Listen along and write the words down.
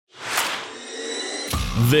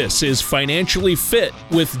This is Financially Fit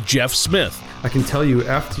with Jeff Smith. I can tell you,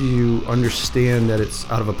 after you understand that it's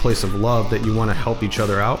out of a place of love, that you want to help each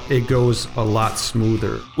other out, it goes a lot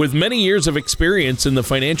smoother. With many years of experience in the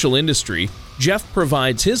financial industry, Jeff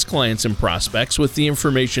provides his clients and prospects with the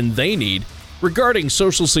information they need regarding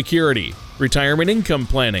Social Security, retirement income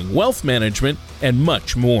planning, wealth management, and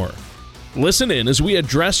much more. Listen in as we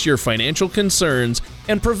address your financial concerns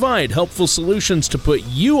and provide helpful solutions to put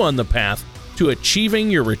you on the path to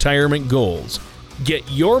achieving your retirement goals. Get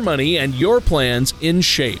your money and your plans in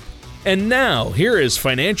shape. And now, here is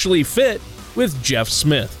Financially Fit with Jeff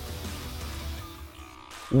Smith.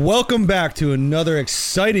 Welcome back to another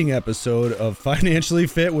exciting episode of Financially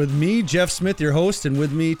Fit with me, Jeff Smith, your host. And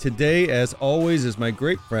with me today, as always, is my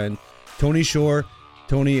great friend, Tony Shore.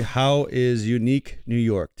 Tony, how is Unique New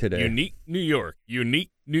York today? Unique New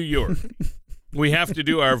York. We have to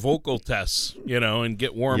do our vocal tests, and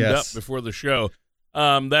get warmed up before the show.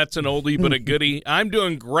 That's an oldie but a goodie. I'm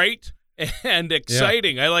doing great and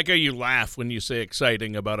exciting. Yeah. I like how you laugh when you say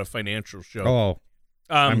exciting about a financial show. Oh,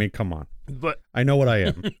 I mean, come on. But I know what I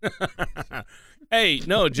am. Hey,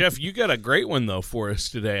 no, Jeff, you got a great one, though, for us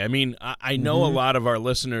today. I mean, I know a lot of our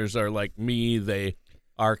listeners are like me. They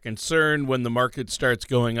are concerned when the market starts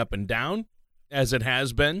going up and down, as it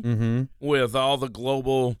has been, with all the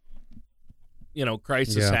global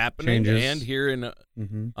crisis happening. Changes. And here in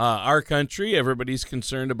our country, everybody's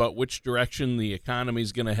concerned about which direction the economy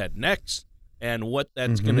is going to head next and what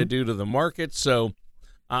that's going to do to the market. So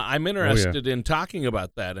I'm interested in talking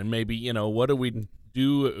about that and maybe, what do we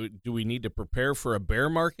do? Do we need to prepare for a bear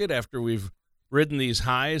market after we've ridden these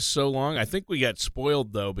highs so long? I think we got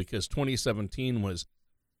spoiled, though, because 2017 was,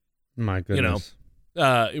 my goodness.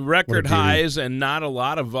 Record highs and not a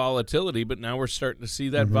lot of volatility, but now we're starting to see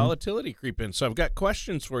that volatility creep in. So I've got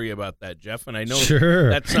questions for you about that, Jeff, and I know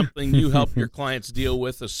that's something you help your clients deal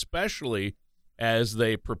with, especially as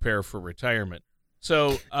they prepare for retirement.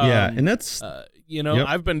 So and that's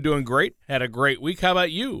I've been doing great, had a great week. How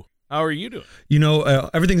about you? How are you doing?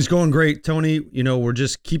 Everything's going great, Tony. We're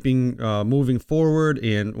just keeping moving forward,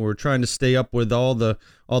 and we're trying to stay up with all the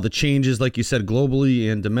changes, like you said, globally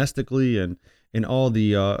and domestically, and all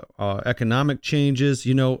the economic changes.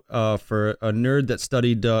 For a nerd that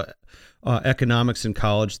studied economics in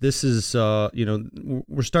college, this is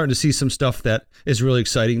we're starting to see some stuff that is really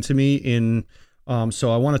exciting to me. So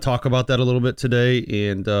I want to talk about that a little bit today,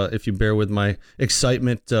 and if you bear with my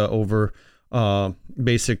excitement over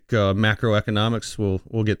basic macroeconomics,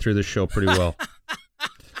 we'll get through this show pretty well.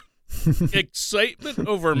 Excitement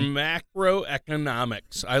over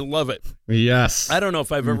macroeconomics. I love it. Yes. I don't know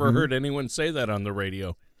if I've ever heard anyone say that on the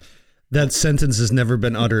radio. That sentence has never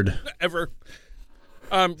been uttered. Ever.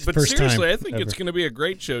 But seriously, I think it's going to be a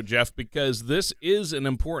great show, Jeff, because this is an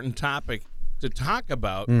important topic to talk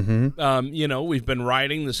about. We've been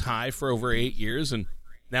riding this high for over 8 years, and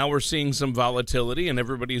now we're seeing some volatility, and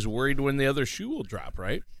everybody's worried when the other shoe will drop,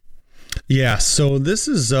 right? Yeah, so this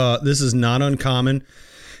is not uncommon.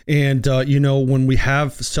 And, when we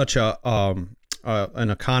have such an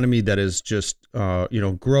economy that is just,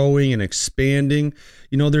 growing and expanding,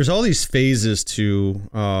 there's all these phases to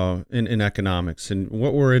in economics, and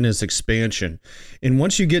what we're in is expansion. And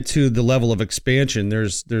once you get to the level of expansion,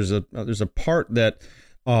 there's a part that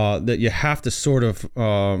you have to sort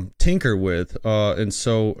of tinker with. And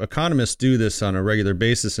so economists do this on a regular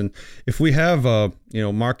basis. And if we have,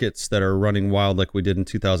 markets that are running wild like we did in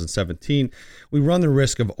 2017, we run the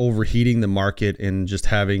risk of overheating the market and just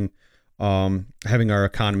having our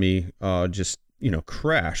economy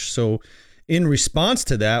crash. So in response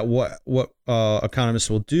to that, what economists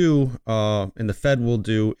will do and the Fed will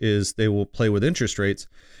do is they will play with interest rates.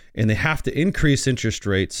 And they have to increase interest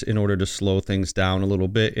rates in order to slow things down a little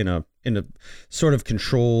bit in a sort of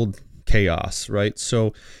controlled chaos, right?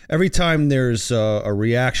 So every time there's a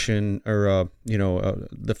reaction or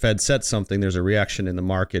the Fed sets something, there's a reaction in the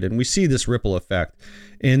market, and we see this ripple effect.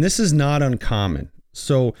 And this is not uncommon.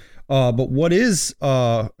 So, but what is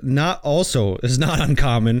not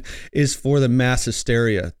uncommon is for the mass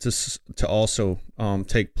hysteria to also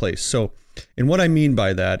take place. So. And what I mean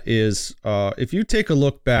by that is if you take a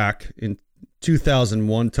look back in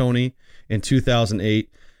 2001, Tony, in 2008,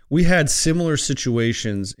 we had similar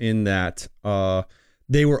situations in that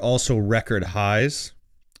they were also record highs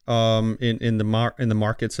in the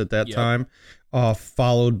markets at that time,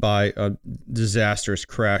 followed by a disastrous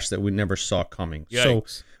crash that we never saw coming.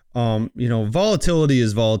 Yikes. So, volatility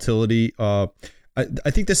is volatility. I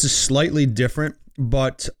think this is slightly different.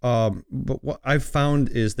 But what I've found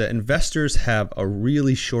is that investors have a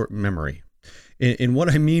really short memory. And what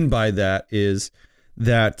I mean by that is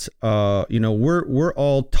that we're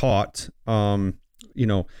all taught,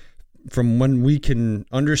 from when we can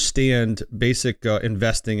understand basic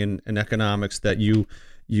investing in economics, that you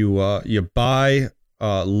buy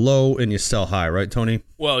low and you sell high, right, Tony?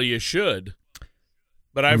 Well, you should,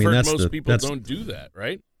 but I've heard most people don't do that,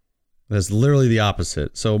 right? That's literally the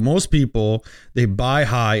opposite. So most people, they buy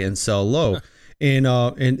high and sell low,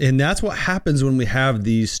 and that's what happens when we have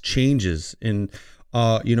these changes. And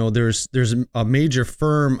there's a major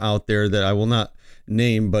firm out there that I will not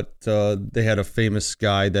name, but they had a famous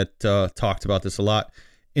guy that talked about this a lot,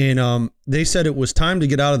 and they said it was time to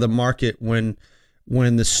get out of the market when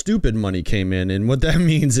the stupid money came in. And what that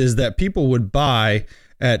means is that people would buy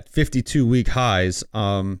at 52-week highs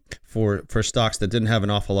for stocks that didn't have an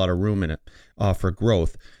awful lot of room in it for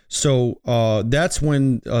growth. So that's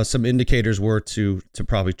when some indicators were to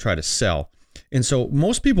probably try to sell. And so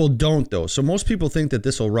most people don't, though. So most people think that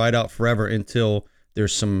this will ride out forever until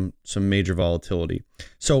there's some major volatility.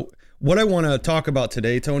 So what I want to talk about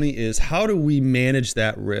today, Tony, is how do we manage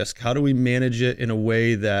that risk? How do we manage it in a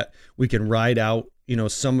way that we can ride out,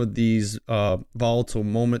 some of these volatile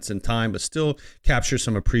moments in time, but still capture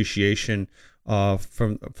some appreciation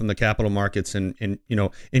from the capital markets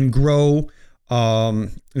and grow,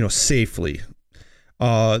 safely.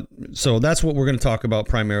 So that's what we're going to talk about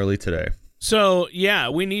primarily today. So, yeah,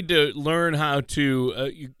 we need to learn how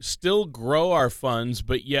to still grow our funds,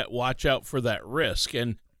 but yet watch out for that risk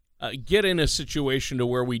and get in a situation to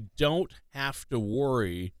where we don't have to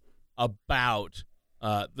worry about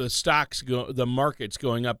the markets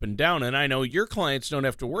going up and down. And I know your clients don't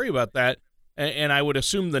have to worry about that. And I would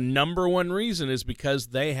assume the number one reason is because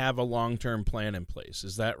they have a long-term plan in place.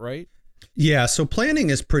 Is that right? Yeah, so planning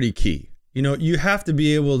is pretty key. You have to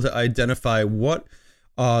be able to identify what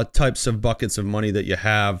types of buckets of money that you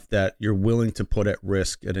have that you're willing to put at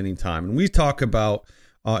risk at any time. And we talk about,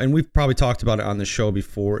 and we've probably talked about it on the show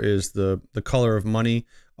before, is the color of money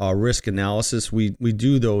risk analysis. We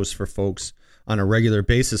do those for folks on a regular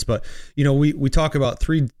basis. But, we talk about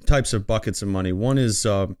three types of buckets of money. One is,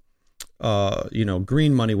 green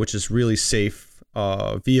money, which is really safe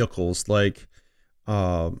vehicles like,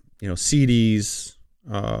 CDs,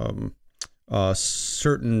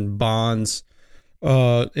 certain bonds,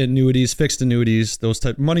 annuities, fixed annuities, those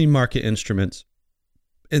type money market instruments.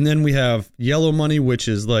 And then we have yellow money, which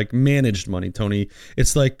is like managed money, Tony.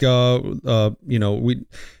 It's like, we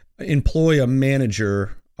employ a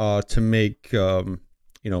manager to make,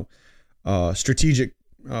 strategic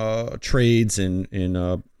trades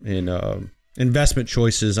and investment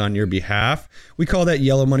choices on your behalf. We call that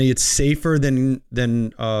yellow money. It's safer than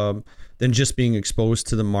just being exposed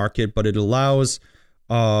to the market, but it allows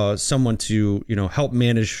someone to help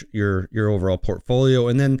manage your overall portfolio.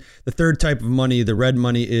 And then the third type of money, the red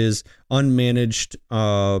money, is unmanaged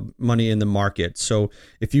money in the market. So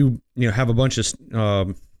if you have a bunch of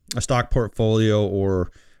a stock portfolio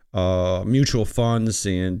or mutual funds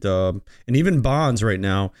and even bonds right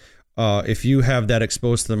now, if you have that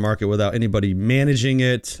exposed to the market without anybody managing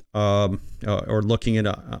it or looking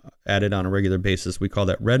at it on a regular basis, we call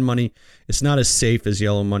that red money. It's not as safe as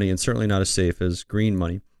yellow money, and certainly not as safe as green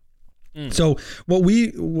money. So what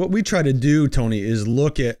we try to do, Tony, is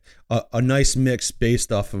look at a nice mix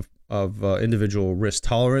based off of individual risk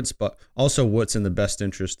tolerance, but also what's in the best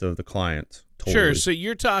interest of the client. Totally. Sure. So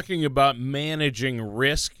you're talking about managing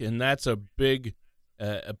risk, and that's a big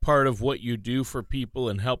a part of what you do for people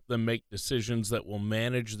and help them make decisions that will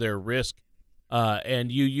manage their risk.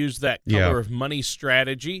 And you use that color of money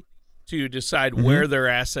strategy to decide where their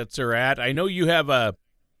assets are at. I know you have a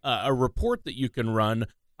report that you can run.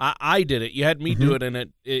 I did it. You had me do it,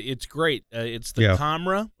 and it's great. It's the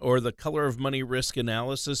COMRA, or the color of money risk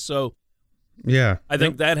analysis. So I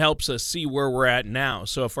think that helps us see where we're at now.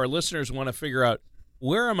 So if our listeners want to figure out,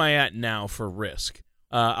 where am I at now for risk?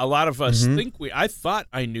 A lot of us think I thought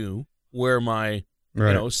I knew where my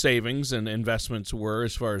savings and investments were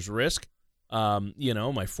as far as risk, my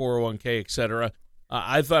 401k, et cetera.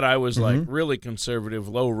 I thought I was like really conservative,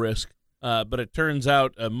 low risk, but it turns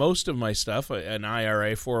out most of my stuff, an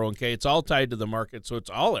IRA, 401k, it's all tied to the market, so it's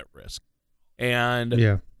all at risk.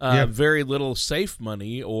 And very little safe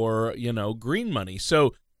money or, green money.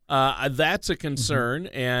 So that's a concern,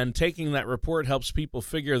 and taking that report helps people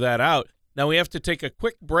figure that out. Now, we have to take a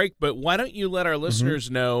quick break, but why don't you let our listeners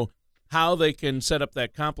know how they can set up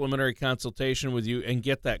that complimentary consultation with you and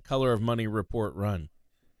get that Color of Money report run?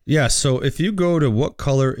 Yeah, so if you go to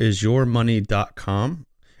whatcolorisyourmoney.com,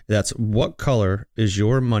 that's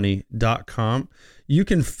whatcolorisyourmoney.com, you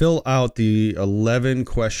can fill out the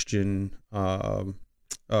 11-question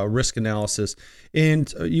risk analysis,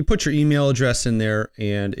 and you put your email address in there,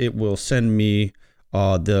 and it will send me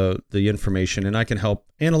the information, and I can help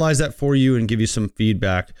analyze that for you and give you some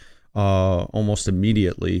feedback almost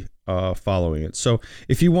immediately following it. So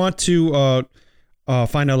if you want to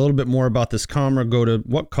find out a little bit more about this camera, go to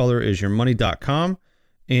whatcolorisyourmoney.com,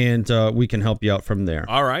 and we can help you out from there.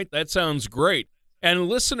 All right, that sounds great. And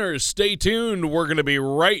listeners, stay tuned. We're going to be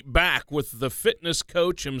right back with the fitness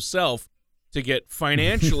coach himself to get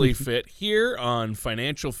financially fit here on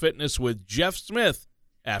Financial Fitness with Jeff Smith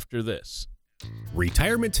after this.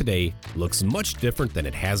 Retirement today looks much different than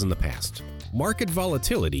it has in the past. Market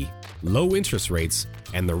volatility, low interest rates,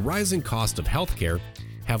 and the rising cost of healthcare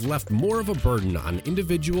have left more of a burden on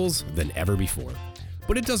individuals than ever before.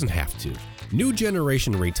 But it doesn't have to. New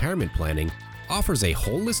Generation Retirement Planning offers a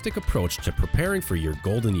holistic approach to preparing for your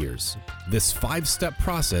golden years. This 5-step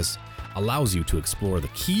process allows you to explore the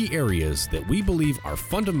key areas that we believe are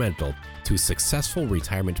fundamental to successful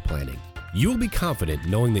retirement planning. You will be confident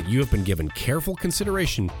knowing that you have been given careful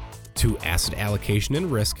consideration to asset allocation and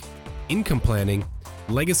risk, income planning,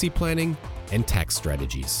 legacy planning, and tax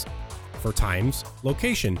strategies. For times,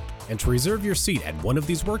 location, and to reserve your seat at one of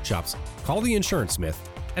these workshops, call the Insurance Smith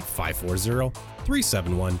at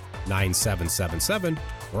 540-371-9777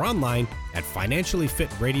 or online at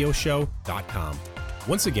financiallyfitradioshow.com.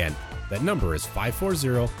 Once again, that number is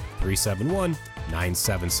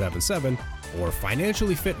 540-371-9777 or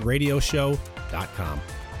financiallyfitradioshow.com.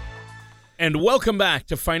 And welcome back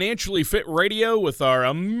to Financially Fit Radio with our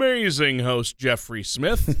amazing host, Jeffrey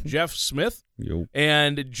Smith. Jeff Smith. Yo.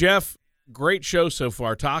 And Jeff, great show so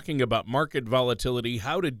far, talking about market volatility,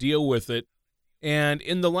 how to deal with it. And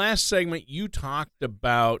in the last segment, you talked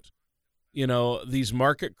about, these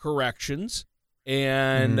market corrections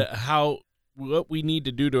and what we need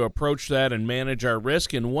to do to approach that and manage our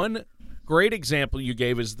risk. And one great example you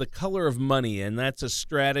gave is the color of money, and that's a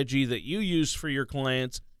strategy that you use for your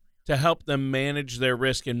clients to help them manage their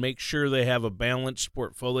risk and make sure they have a balanced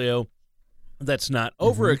portfolio that's not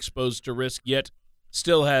overexposed to risk, yet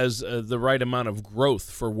still has the right amount of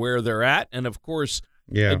growth for where they're at. And, of course,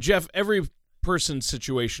 Jeff, every person's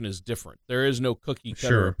situation is different. There is no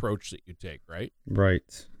cookie-cutter approach that you take, right? Right.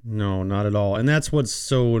 No, not at all. And that's what's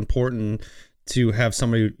so important, to have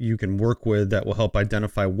somebody you can work with that will help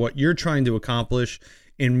identify what you're trying to accomplish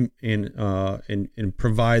and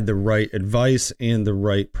provide the right advice and the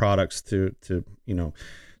right products to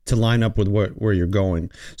line up with where you're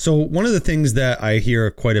going. So one of the things that I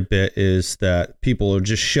hear quite a bit is that people will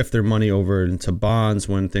just shift their money over into bonds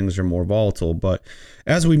when things are more volatile. But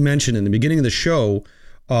as we mentioned in the beginning of the show,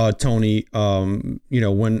 Tony,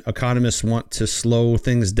 when economists want to slow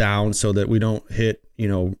things down so that we don't hit,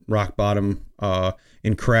 rock bottom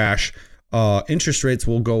and crash, interest rates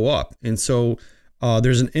will go up. And so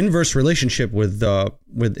there's an inverse relationship with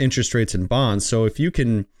interest rates and bonds. So if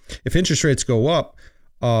interest rates go up,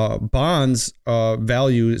 bonds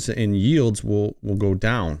values and yields will go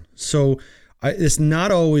down. So it's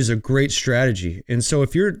not always a great strategy. And so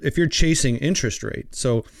if you're chasing interest rate,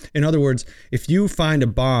 so in other words, if you find a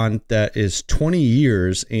bond that is 20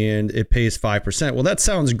 years and it pays 5%, well, that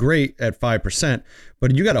sounds great at 5%,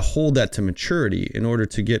 but you got to hold that to maturity in order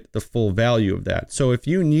to get the full value of that. So if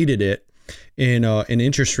you needed it and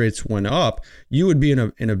interest rates went up, you would be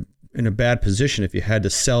in a bad position if you had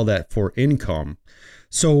to sell that for income.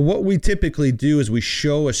 So what we typically do is we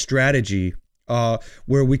show a strategy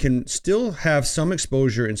where we can still have some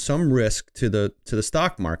exposure and some risk to the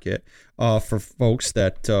stock market for folks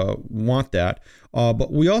that want that.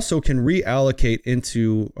 But we also can reallocate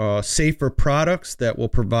into safer products that will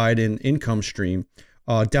provide an income stream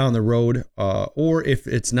down the road, or if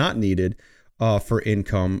it's not needed for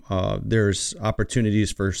income, there's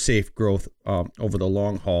opportunities for safe growth over the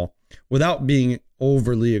long haul without being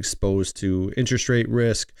overly exposed to interest rate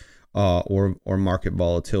risk or market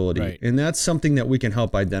volatility. Right. And that's something that we can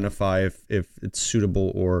help identify if it's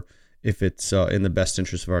suitable or if it's in the best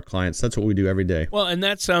interest of our clients. That's what we do every day. Well, and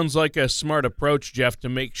that sounds like a smart approach, Jeff, to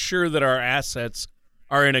make sure that our assets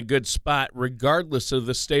are in a good spot regardless of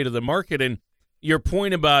the state of the market. And your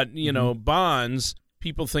point about, bonds,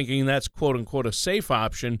 people thinking that's quote unquote a safe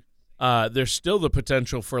option, there's still the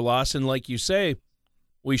potential for loss. And like you say,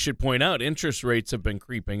 we should point out interest rates have been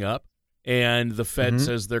creeping up, and the Fed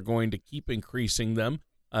says they're going to keep increasing them.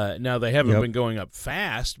 Now, they haven't been going up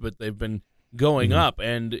fast, but they've been going up.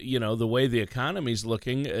 And, the way the economy's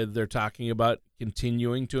looking, they're talking about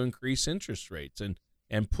continuing to increase interest rates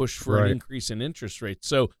and push for an increase in interest rates.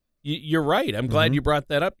 So you're right. I'm glad you brought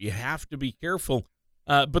that up. You have to be careful.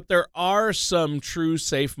 But there are some true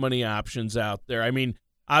safe money options out there. I mean,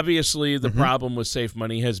 obviously the problem with safe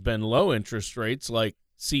money has been low interest rates like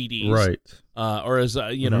CDs, Right. Or as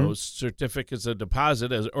certificates of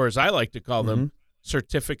deposit, or as I like to call them,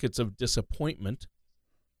 certificates of disappointment,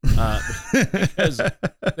 because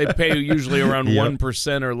they pay usually around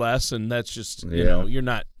 1% or less, and that's just you're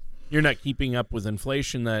not keeping up with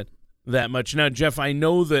inflation that much. Now, Jeff, I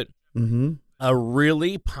know that a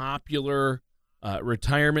really popular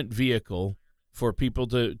retirement vehicle for people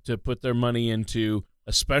to put their money into,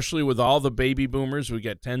 especially with all the baby boomers. We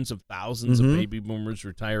got tens of thousands of baby boomers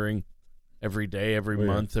retiring every day, every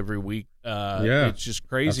month, every week. It's just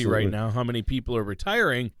crazy right now how many people are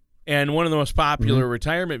retiring. And one of the most popular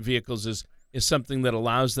retirement vehicles is something that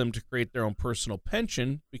allows them to create their own personal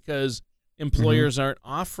pension, because employers aren't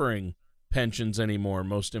offering pensions anymore,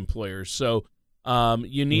 most employers. So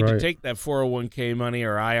you need to take that 401k money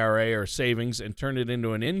or IRA or savings and turn it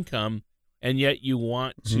into an income, and yet you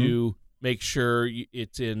want to make sure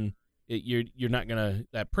you're not going to,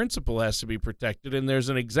 that principal has to be protected. And there's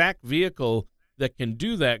an exact vehicle that can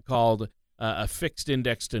do that called a fixed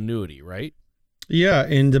indexed annuity, right? Yeah,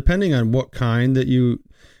 and depending on what kind that you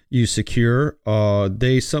secure,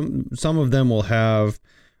 some of them will have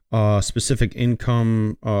specific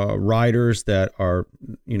income riders that are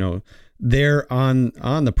they're on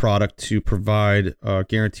the product to provide a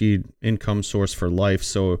guaranteed income source for life,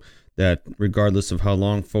 so that regardless of how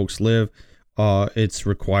long folks live, it's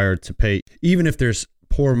required to pay. Even if there's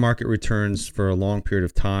poor market returns for a long period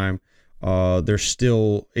of time, they're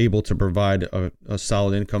still able to provide a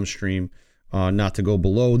solid income stream, not to go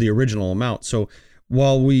below the original amount. So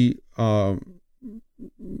while we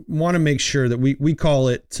want to make sure that we call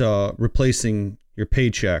it replacing your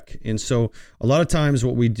paycheck. And so a lot of times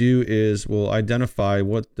what we do is we'll identify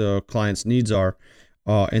what the client's needs are,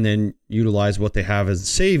 and then utilize what they have as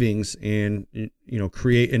savings, and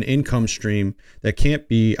create an income stream that can't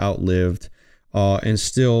be outlived, and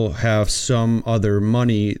still have some other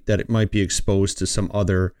money that it might be exposed to some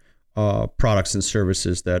other products and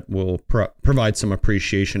services that will provide some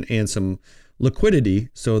appreciation and some liquidity,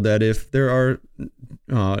 so that if there are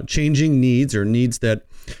changing needs or needs that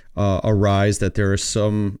arise, that there is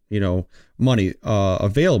some money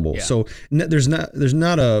available. Yeah. So there's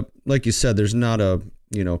not a, like you said, there's not a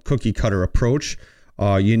cookie cutter approach.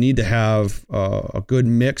 You need to have a good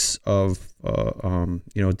mix of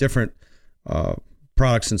different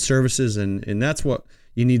products and services, and that's what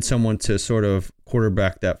you need someone to sort of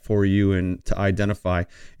quarterback that for you and to identify.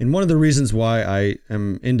 And one of the reasons why I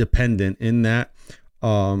am independent in that,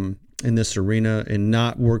 in this arena, and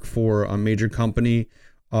not work for a major company,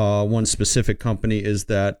 one specific company, is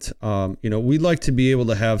that, we'd like to be able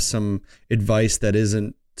to have some advice that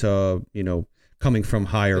isn't, coming from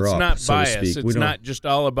higher up. It's not so biased. It's not just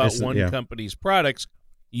all about one company's products.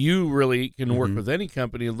 You really can work with any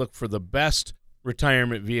company and look for the best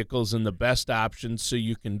retirement vehicles and the best options, so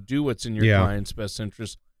you can do what's in your client's best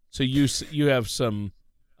interest. So you have some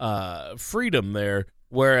freedom there,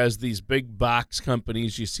 whereas these big box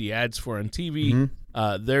companies you see ads for on TV,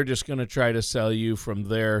 they're just going to try to sell you from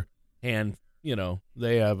their hand.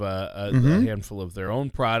 They have a handful of their own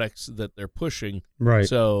products that they're pushing. Right.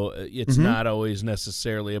 So it's not always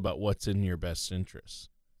necessarily about what's in your best interest.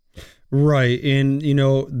 Right. And,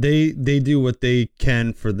 they do what they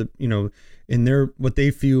can for the, in their, what they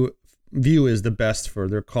view as the best for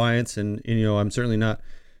their clients. And I'm certainly not,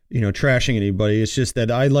 trashing anybody. It's just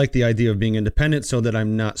that I like the idea of being independent, so that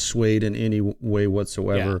I'm not swayed in any way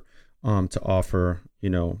whatsoever, to offer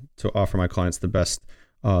my clients the best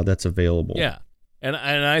that's available. Yeah. And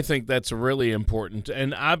I think that's really important.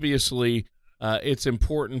 And obviously, it's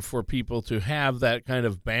important for people to have that kind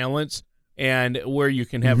of balance, and where you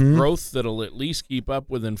can have growth that'll at least keep up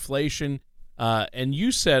with inflation. And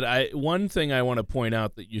you said, one thing I want to point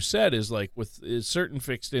out that you said is, like, with certain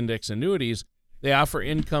fixed index annuities, they offer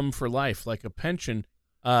income for life, like a pension.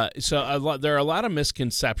 So there are a lot of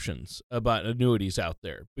misconceptions about annuities out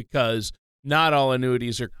there, because not all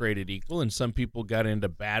annuities are created equal, and some people got into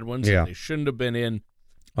bad ones that they shouldn't have been in.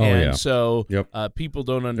 So people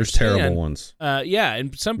don't understand. There's terrible ones.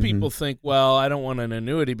 And some people think, well, I don't want an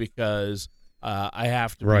annuity because I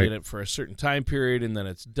have to be in it for a certain time period, and then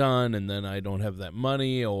it's done, and then I don't have that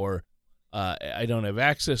money, or I don't have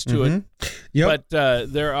access to it. But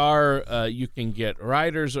there are, you can get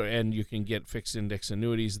riders, and you can get fixed index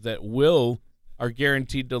annuities that are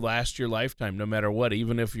guaranteed to last your lifetime, no matter what.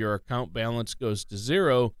 Even if your account balance goes to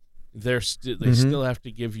zero, they still have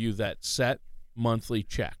to give you that set monthly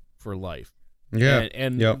check for life.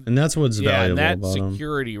 And that's what's valuable. And that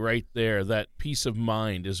security right there, that peace of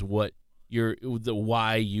mind, is what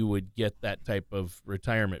why you would get that type of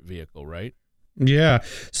retirement vehicle, right? Yeah.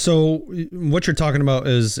 So what you're talking about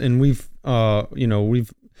is, and we've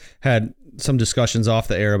had some discussions off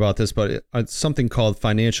the air about this, but it's something called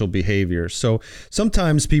financial behavior. So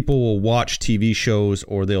sometimes people will watch TV shows,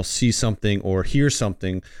 or they'll see something or hear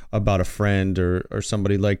something about a friend or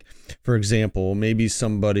somebody. Like, for example, maybe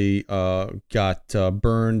somebody got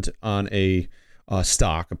burned on a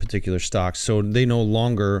particular stock. So they no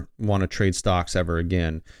longer want to trade stocks ever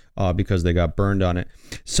again because they got burned on it.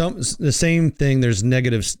 The same thing. There's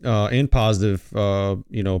negative and positive,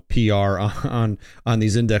 PR on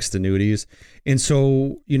these indexed annuities. And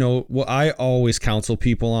so, what I always counsel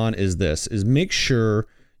people on is make sure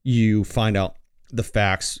you find out the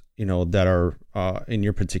facts, that are in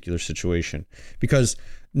your particular situation, because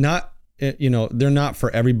they're not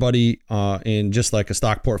for everybody. And just like a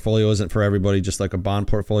stock portfolio isn't for everybody, just like a bond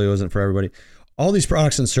portfolio isn't for everybody. All these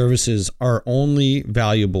products and services are only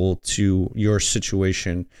valuable to your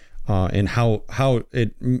situation and how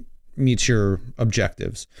it meets your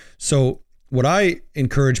objectives. So what I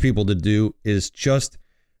encourage people to do is just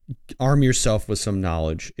arm yourself with some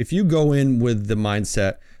knowledge. If you go in with the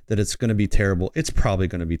mindset that it's going to be terrible, it's probably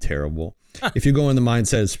going to be terrible. If you go in the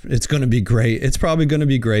mindset it's going to be great, it's probably going to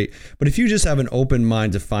be great. But if you just have an open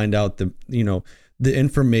mind to find out the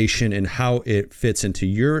information and how it fits into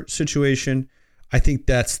your situation, I think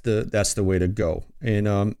that's the way to go.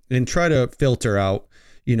 And try to filter out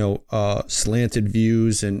slanted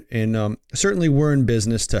views, and certainly we're in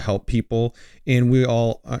business to help people, and we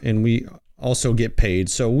also get paid.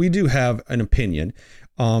 So we do have an opinion,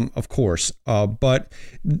 of course, but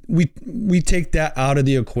we take that out of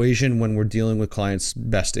the equation when we're dealing with clients'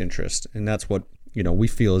 best interest, and that's what we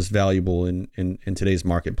feel is valuable in today's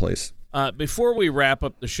marketplace. Before we wrap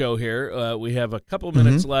up the show here, we have a couple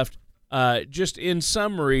minutes left. Just in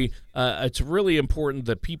summary, it's really important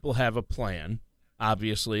that people have a plan,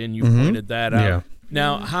 obviously, and you pointed that out. Yeah.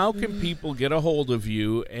 Now, how can people get a hold of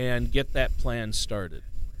you and get that plan started?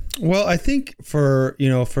 Well, I think for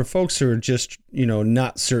folks who are just,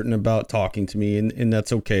 not certain about talking to me, and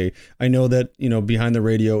that's okay. I know that, behind the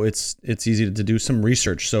radio, it's easy to do some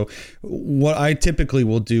research. So what I typically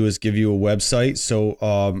will do is give you a website. So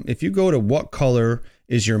if you go to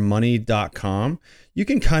whatcolorisyourmoney.com, you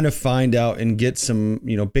can kind of find out and get some,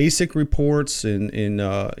 basic reports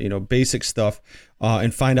and basic stuff,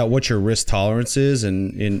 and find out what your risk tolerance is.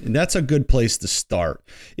 And that's a good place to start.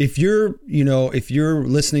 If you're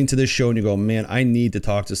listening to this show and you go, man, I need to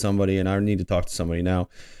talk to somebody, and I need to talk to somebody now,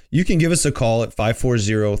 you can give us a call at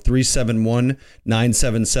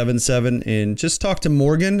 540-371-9777 and just talk to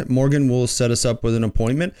Morgan. Morgan will set us up with an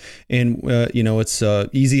appointment. And, it's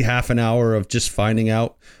easy half an hour of just finding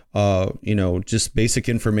out, just basic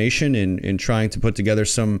information and trying to put together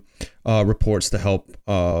some reports to help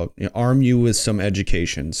arm you with some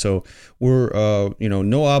education. So we're,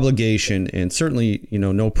 no obligation, and certainly,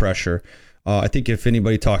 no pressure. I think if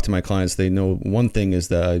anybody talked to my clients, they know one thing is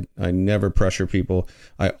that I never pressure people.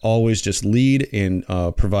 I always just lead and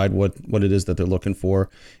provide what it is that they're looking for.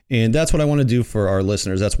 And that's what I want to do for our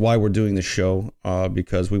listeners. That's why we're doing this show,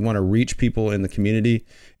 because we want to reach people in the community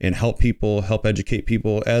and help educate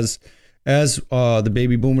people. As the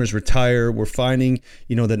baby boomers retire, we're finding,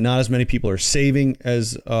 that not as many people are saving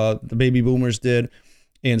as the baby boomers did.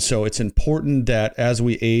 And so it's important that as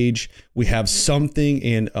we age, we have something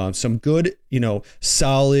and some good,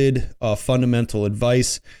 solid fundamental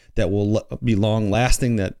advice that will be long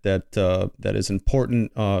lasting, that is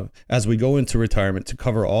important as we go into retirement, to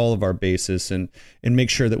cover all of our bases and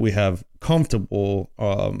make sure that we have comfortable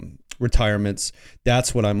retirements.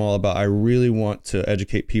 That's what I'm all about. I really want to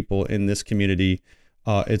educate people in this community.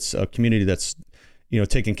 It's a community that's,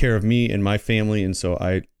 taking care of me and my family. And so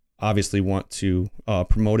I obviously want to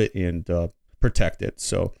promote it and protect it.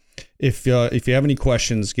 So if you have any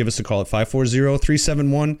questions, give us a call at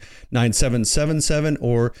 540-371-9777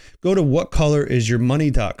 or go to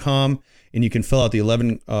whatcolorisyourmoney.com, and you can fill out the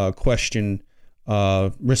 11 question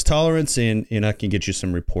risk tolerance, and I can get you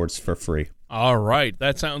some reports for free. All right.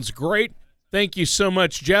 That sounds great. Thank you so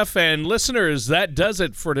much, Jeff. And listeners, that does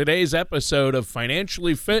it for today's episode of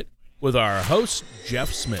Financially Fit with our host,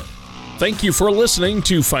 Jeff Smith. Thank you for listening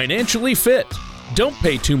to Financially Fit. Don't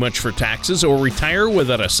pay too much for taxes or retire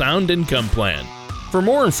without a sound income plan. For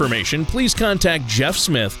more information, please contact Jeff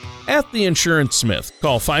Smith at The Insurance Smith.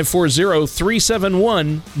 Call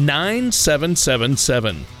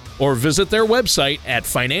 540-371-9777. or visit their website at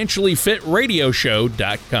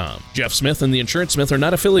financiallyfitradioshow.com. Jeff Smith and the Insurance Smith are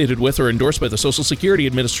not affiliated with or endorsed by the Social Security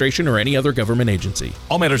Administration or any other government agency.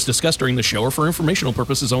 All matters discussed during the show are for informational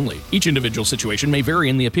purposes only. Each individual situation may vary,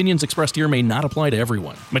 and the opinions expressed here may not apply to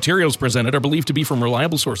everyone. Materials presented are believed to be from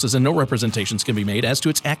reliable sources, and no representations can be made as to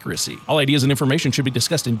its accuracy. All ideas and information should be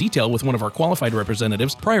discussed in detail with one of our qualified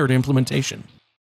representatives prior to implementation.